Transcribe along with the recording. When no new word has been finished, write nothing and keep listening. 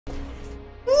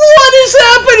is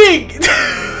happening?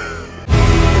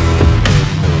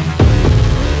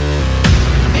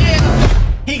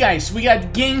 Hey guys, we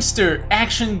got Gangster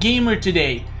Action Gamer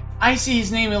today. I see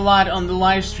his name a lot on the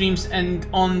live streams and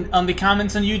on the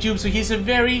comments on YouTube, so he's a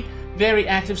very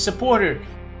active supporter.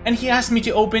 And he asked me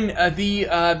to open the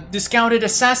discounted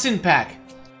assassin pack,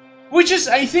 which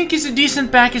I think is a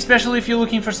decent pack, especially if you're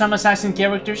looking for some assassin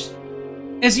characters.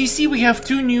 As you see, we have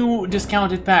two new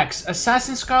discounted packs,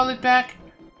 Assassin Skarlet pack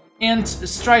and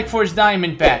Strike Force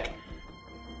Diamond pack.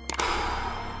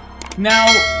 Now,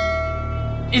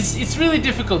 it's really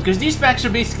difficult because these packs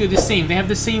are basically the same. They have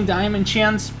the same diamond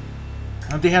chance,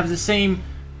 they have the same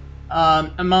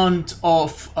amount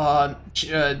of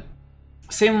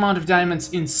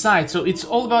diamonds inside. So it's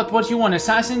all about what you want: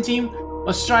 Assassin team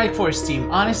or Strike Force team.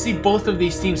 Honestly, both of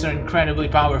these teams are incredibly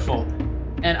powerful,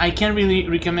 and I can't really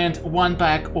recommend one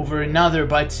pack over another,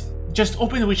 but just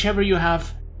open whichever you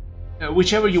have,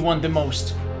 whichever you want the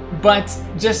most. But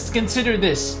just consider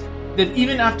this, that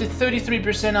even after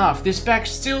 33% off, this pack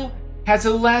still has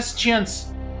a less chance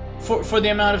for the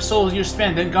amount of souls you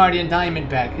spend than Guardian Diamond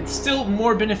pack. It's still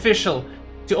more beneficial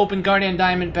to open Guardian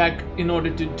Diamond pack in order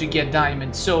to get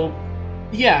diamonds. So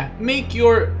yeah, make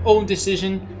your own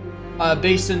decision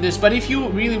based on this. But if you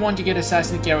really want to get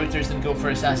assassin characters, then go for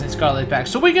Assassin Skarlet pack.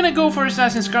 So we're gonna go for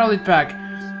Assassin Skarlet pack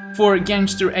for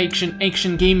Gangster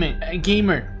Action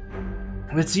Gamer.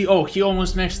 Let's see. Oh, he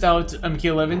almost maxed out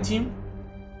MK11 team.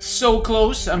 So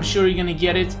close. I'm sure you're gonna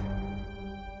get it.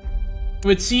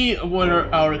 Let's see what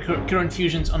are our current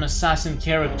fusions on assassin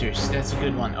characters. That's a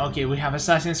good one. Okay, we have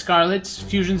Assassin Skarlet,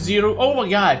 Fusion 0. Oh my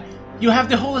god, you have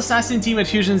the whole assassin team at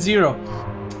Fusion 0.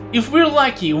 If we're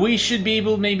lucky, we should be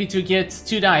able maybe to get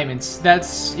 2 diamonds.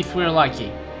 That's if we're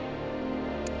lucky.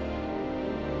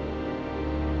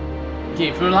 Okay,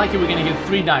 if we're lucky, we're gonna get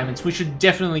 3 diamonds. We should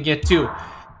definitely get 2.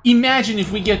 Imagine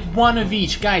if we get 1 of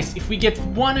each. Guys, if we get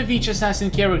 1 of each assassin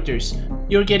characters,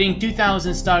 you're getting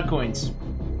 2,000 star coins.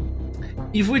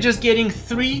 If we're just getting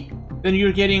 3, then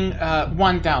you're getting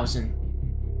 1,000.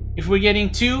 If we're getting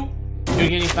 2, you're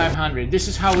getting 500. This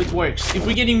is how it works. If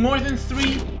we're getting more than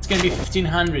 3, it's gonna be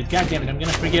 1,500. God damn it, I'm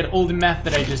gonna forget all the math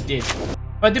that I just did.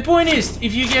 But the point is,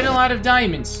 if you get a lot of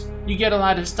diamonds, you get a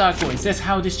lot of star coins. That's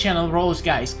how this channel rolls,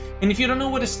 guys. And if you don't know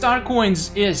what a star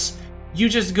coins is, you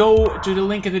just go to the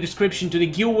link in the description to the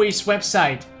giveaways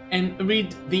website and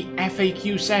read the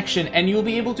FAQ section, and you'll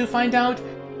be able to find out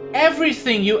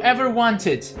everything you ever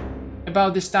wanted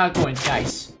about the star coins,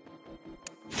 guys.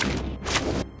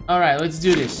 Alright, let's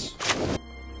do this.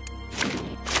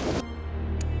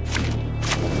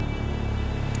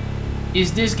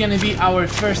 Is this gonna be our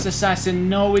first assassin?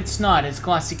 No, it's not. It's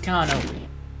Classicano.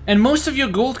 And most of your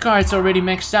gold cards are already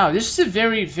maxed out. This is a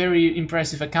very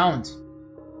impressive account.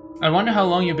 I wonder how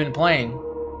long you've been playing.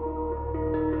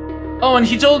 Oh, and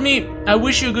he told me, I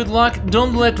wish you good luck.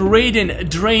 Don't let Raiden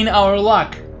drain our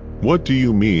luck. What do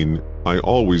you mean? I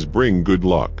always bring good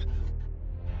luck.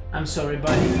 I'm sorry,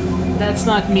 buddy. That's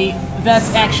not me.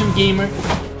 That's Action Gamer.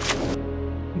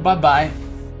 Bye-bye.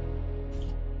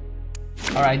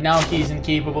 Alright, now he's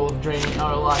incapable of draining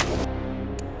our luck.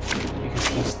 Because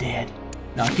he's dead.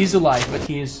 No, he's alive, but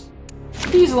he's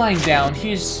lying down.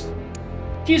 He's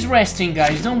resting,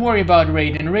 guys. Don't worry about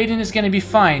Raiden. Raiden is gonna be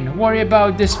fine. Worry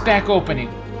about this pack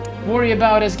opening. Worry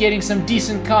about us getting some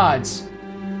decent cards.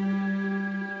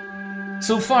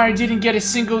 So far, I didn't get a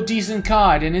single decent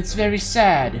card, and it's very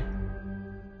sad.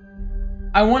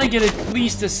 I want to get at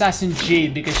least Assassin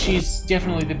Jade, because she's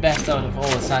definitely the best out of all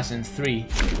Assassins 3.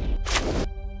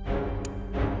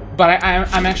 But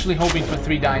I'm actually hoping for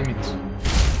 3 diamonds.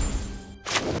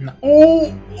 No.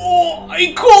 Oh,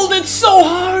 I called it so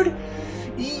hard!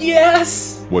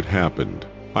 Yes! What happened?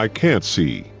 I can't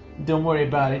see. Don't worry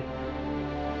about it.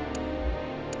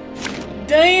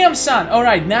 Damn, son!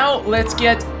 Alright, now let's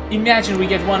get... Imagine we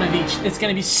get 1 of each. It's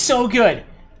gonna be so good.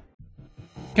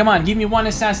 Come on, give me 1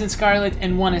 Assassin Skarlet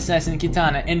and 1 Assassin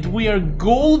Kitana, and we are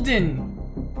golden.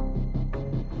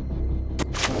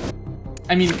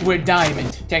 I mean, we're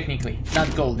diamond, technically,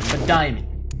 not golden, but diamond.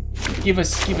 Give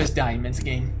us diamonds,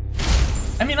 game.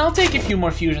 I mean, I'll take a few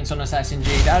more fusions on Assassin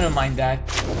Jade. I don't mind that.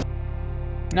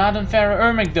 Not on Pharaoh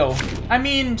Ermac though. I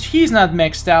mean, he's not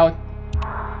maxed out.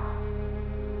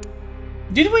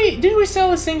 Did we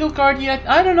sell a single card yet?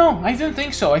 I don't know. I don't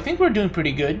think so. I think we're doing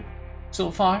pretty good so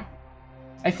far.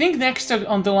 I think next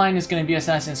on the line is gonna be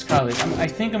Assassin Skarlet. I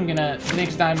think I'm gonna... The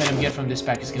next diamond I'm get from this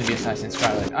pack is gonna be Assassin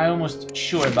Skarlet. I'm almost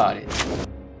sure about it.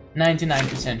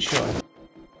 99% sure.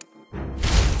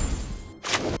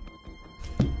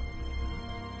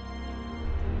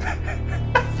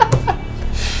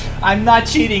 I'm not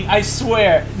cheating, I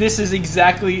swear. This is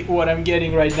exactly what I'm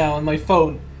getting right now on my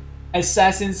phone.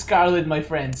 Assassin Skarlet, my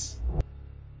friends.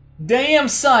 Damn,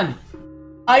 son.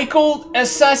 I called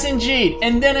Assassin Jade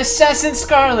and then Assassin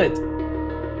Skarlet.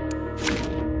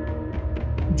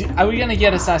 Are we gonna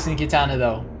get Assassin Kitana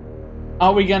though?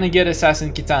 Are we gonna get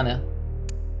Assassin Kitana?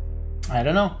 I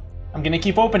don't know. I'm gonna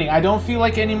keep opening. I don't feel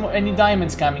like any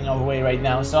diamonds coming our way right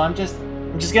now, so I'm just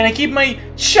gonna keep my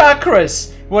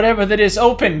chakras, whatever that is,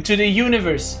 open to the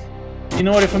universe in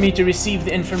order for me to receive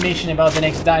the information about the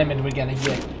next diamond we're gonna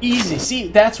get. Easy. See,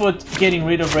 that's what getting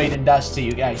rid of Raiden does to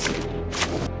you guys.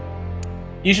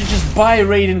 You should just buy a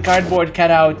Raiden cardboard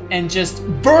cutout and just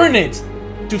burn it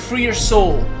to free your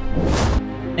soul.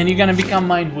 And you're gonna become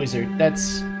Mind Wizard.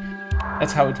 That's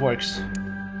how it works.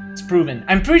 It's proven.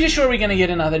 I'm pretty sure we're gonna get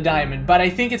another diamond, but I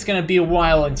think it's gonna be a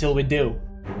while until we do.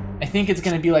 I think it's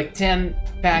gonna be like 10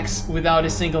 packs without a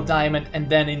single diamond, and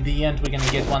then in the end we're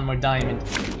gonna get one more diamond.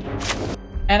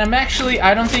 And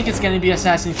I don't think it's gonna be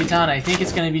Assassin Kitana. I think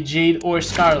it's gonna be Jade or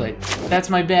Skarlet. That's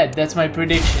my bet. That's my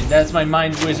prediction. That's my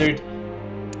Mind Wizard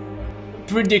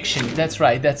prediction. That's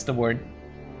right. That's the word.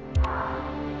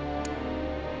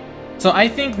 So I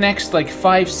think next like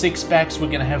 5-6 packs we're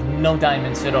gonna have no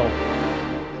diamonds at all.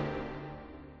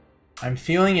 I'm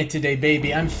feeling it today,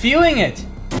 baby. I'm feeling it!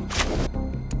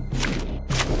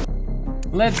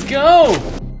 Let's go!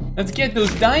 Let's get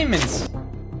those diamonds!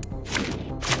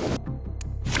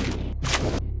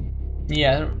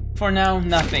 Yeah, for now,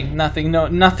 nothing.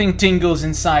 Nothing tingles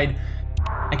inside.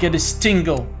 I get this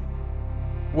tingle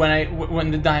when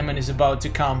the diamond is about to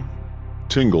come.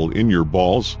 Tingle in your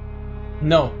balls?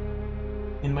 No.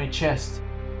 In my chest.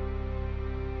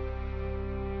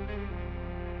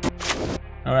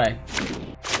 Alright.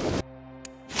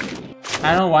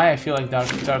 I don't know why I feel like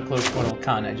Dark Lord Portal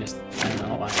Khan. I don't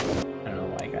know why. I don't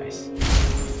know why, guys.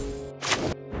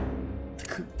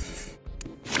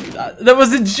 That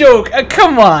was a joke!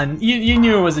 Come on! You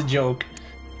knew it was a joke.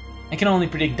 I can only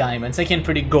predict diamonds. I can't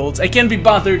predict golds. I can't be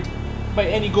bothered by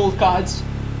any gold cards.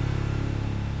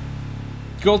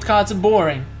 Gold cards are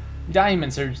boring.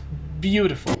 Diamonds are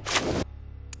beautiful.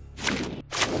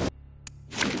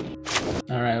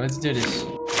 Alright, let's do this.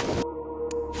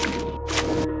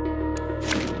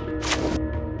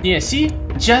 Yeah, see?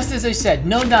 Just as I said,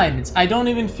 no diamonds. I don't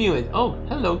even feel it. Oh,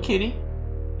 hello, kitty.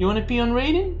 You wanna pee on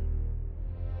Raiden?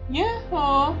 Yeah?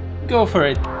 Aw, go for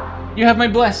it. You have my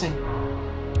blessing.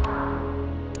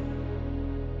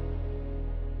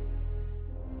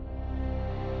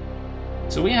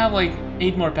 So we have like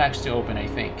 8 more packs to open, I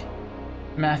think.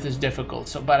 Math is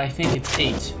difficult, but I think it's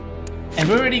 8. And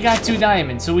we already got 2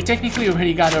 diamonds, so we technically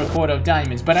already got our quota of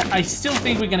diamonds, but I still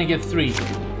think we're gonna get 3.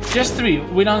 Just 3,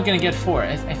 we're not gonna get 4.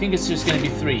 I think it's just gonna be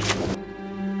 3.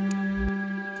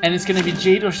 And it's gonna be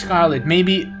Jade or Skarlet.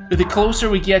 Maybe the closer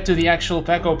we get to the actual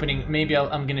pack opening, maybe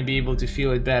I'm gonna be able to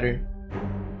feel it better.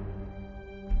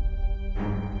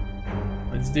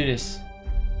 Let's do this.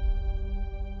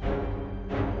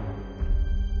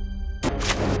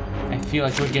 I feel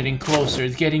like we're getting closer.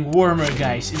 It's getting warmer,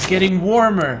 guys. It's getting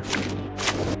warmer.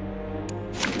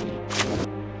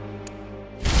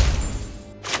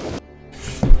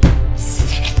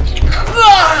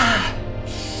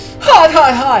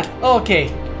 Hot.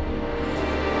 Okay.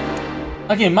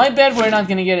 Okay, my bad we're not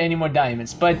gonna get any more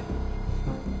diamonds, but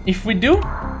if we do,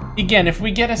 again, if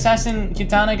we get Assassin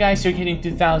Kitana, guys, you're getting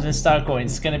 2,000 star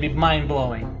coins. It's gonna be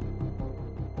mind-blowing.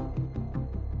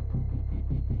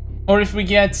 Or if we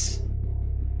get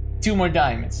 2 more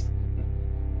diamonds.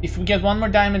 If we get 1 more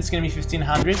diamond, it's gonna be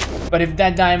 1,500. But if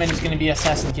that diamond is gonna be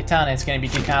Assassin Kitana, it's gonna be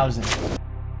 2,000.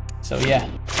 So yeah,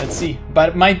 let's see.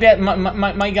 But my bet,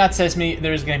 my gut says me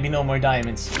there's gonna be no more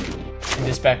diamonds in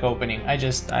this pack opening. I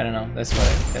don't know. That's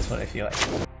what I feel like.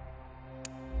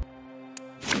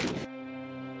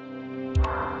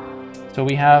 So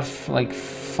we have like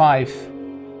 5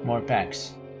 more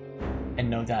packs and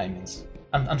no diamonds.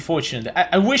 Unfortunately,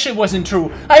 I wish it wasn't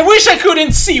true. I wish I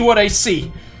couldn't see what I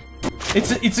see.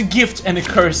 It's a gift and a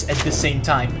curse at the same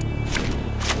time.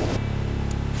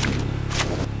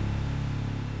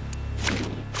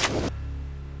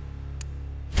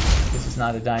 This is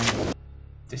not a diamond.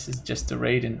 This is just a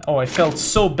Raiden. Oh, I felt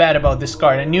so bad about this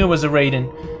card. I knew it was a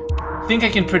Raiden. I think I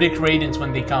can predict Raidens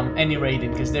when they come. Any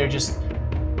Raiden, because they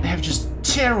have just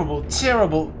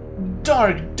terrible,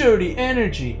 dark, dirty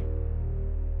energy.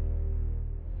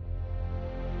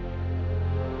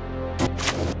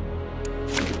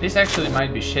 This actually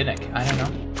might be Shinnok. I don't know.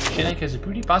 Shinnok has a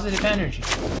pretty positive energy.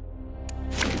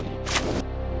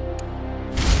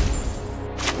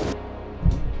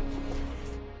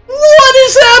 What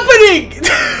is happening?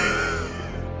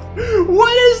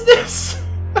 What is this?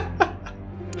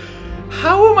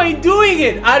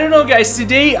 doing it. I don't know, guys.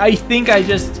 Today, I think I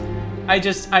just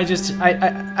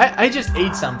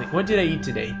ate something. What did I eat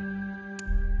today?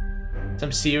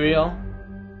 Some cereal,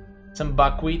 some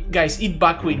buckwheat. Guys, eat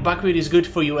buckwheat. Buckwheat is good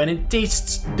for you, and it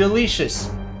tastes delicious.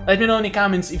 Let me know in the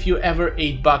comments if you ever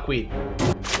ate buckwheat.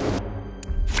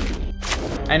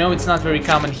 I know it's not very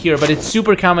common here, but it's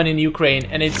super common in Ukraine,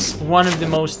 and it's one of the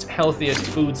most healthiest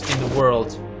foods in the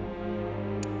world.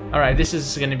 Alright, this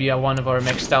is gonna be one of our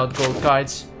maxed out gold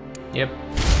cards. Yep.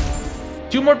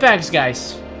 2 more packs,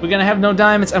 guys. We're gonna have no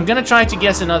diamonds. I'm gonna try to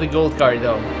guess another gold card,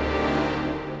 though.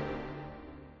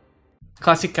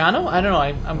 Classicano? I don't know.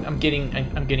 I'm getting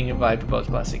a vibe about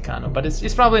Classicano, but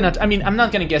it's probably not. I mean, I'm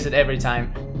not gonna guess it every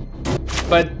time,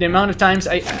 but the amount of times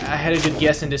I had a good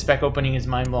guess in this pack opening is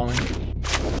mind blowing.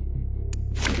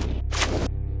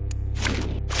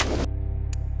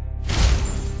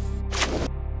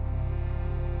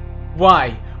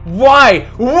 Why? Why?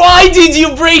 Why did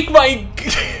you break my...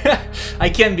 I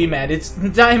can't be mad. It's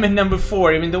diamond number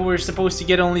 4, even though we're supposed to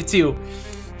get only 2.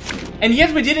 And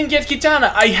yet we didn't get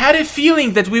Kitana. I had a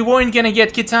feeling that we weren't gonna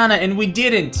get Kitana, and we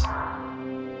didn't.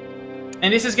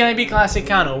 And this is gonna be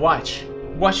Classicano. Watch.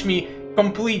 Watch me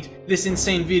complete this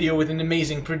insane video with an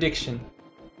amazing prediction.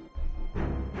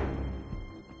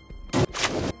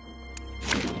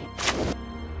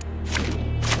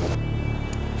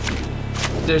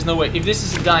 There's no way. If this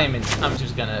is a diamond, I'm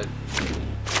just gonna...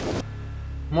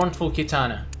 Mournful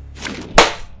Kitana.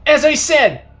 As I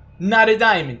said, not a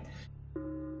diamond.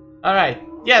 Alright.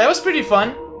 Yeah, that was pretty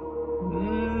fun.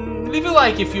 Leave a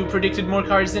like if you predicted more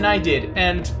cards than I did.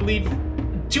 And leave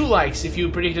 2 likes if you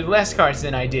predicted less cards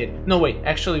than I did. No, wait.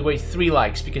 Actually, wait. 3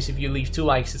 likes. Because if you leave 2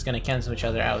 likes, it's gonna cancel each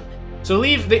other out. So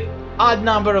leave the odd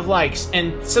number of likes.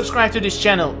 And subscribe to this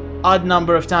channel odd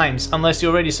number of times. Unless you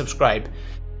already subscribe.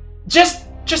 Just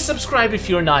subscribe if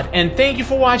you're not, and thank you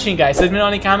for watching, guys. Let me know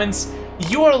in the comments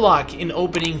your luck in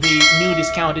opening the new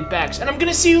discounted packs, and I'm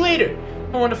gonna see you later.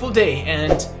 Have a wonderful day,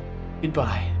 and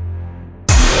goodbye.